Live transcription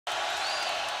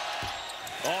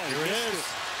Oh, here it is.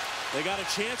 They got a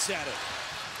chance at it.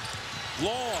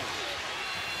 Long.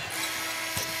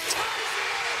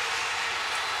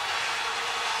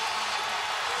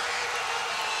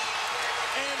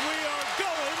 And we are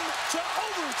going to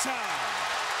overtime.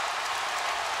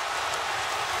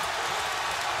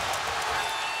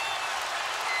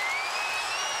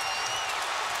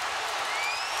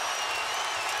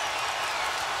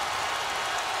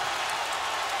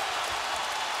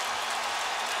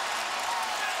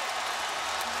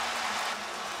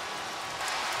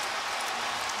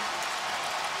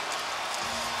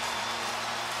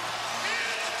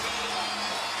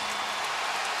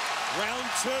 Round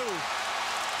two.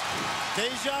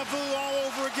 Deja vu all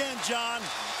over again, John.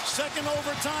 Second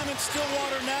overtime in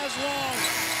Stillwater. Naz Long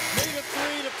made a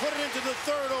three to put it into the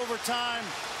third overtime.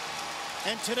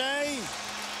 And today,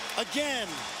 again,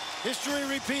 history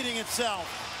repeating itself.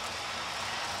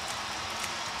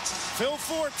 Phil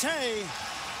Forte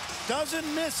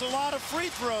doesn't miss a lot of free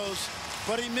throws,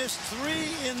 but he missed three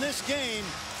in this game,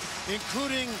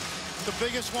 including the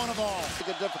biggest one of all. Make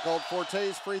it difficult.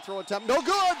 Forte's free throw attempt. No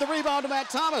good. The rebound to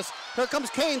Matt Thomas. Here comes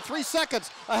Kane. 3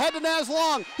 seconds. Ahead to Naz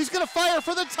Long. He's going to fire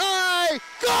for the tie.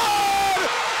 Good!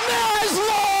 Naz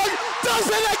Long does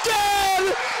it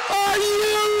again! Are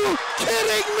you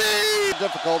kidding me?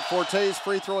 Difficult. Forte's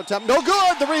free throw attempt. No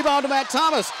good. The rebound to Matt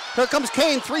Thomas. Here comes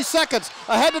Kane. 3 seconds.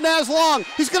 Ahead to Naz Long.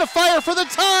 He's going to fire for the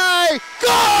tie.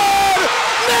 Good!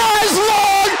 Naz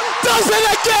Long does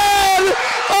it again!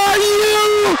 Are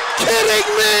you kidding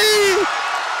me?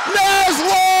 Naz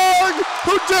Long,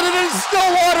 who did it in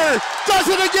Stillwater, does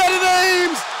it again in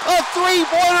Ames. A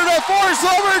three-pointer to force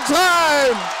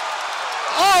overtime.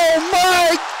 Oh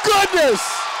my goodness.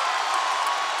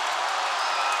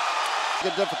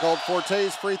 Make it difficult.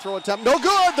 Forte's free throw attempt. No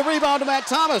good. The rebound to Matt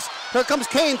Thomas. Here comes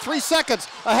Kane. 3 seconds.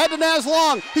 Ahead to Naz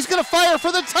Long. He's going to fire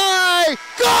for the tie.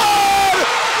 Good!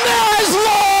 Naz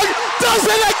Long does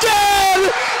it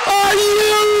again! Are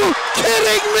you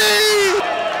kidding me?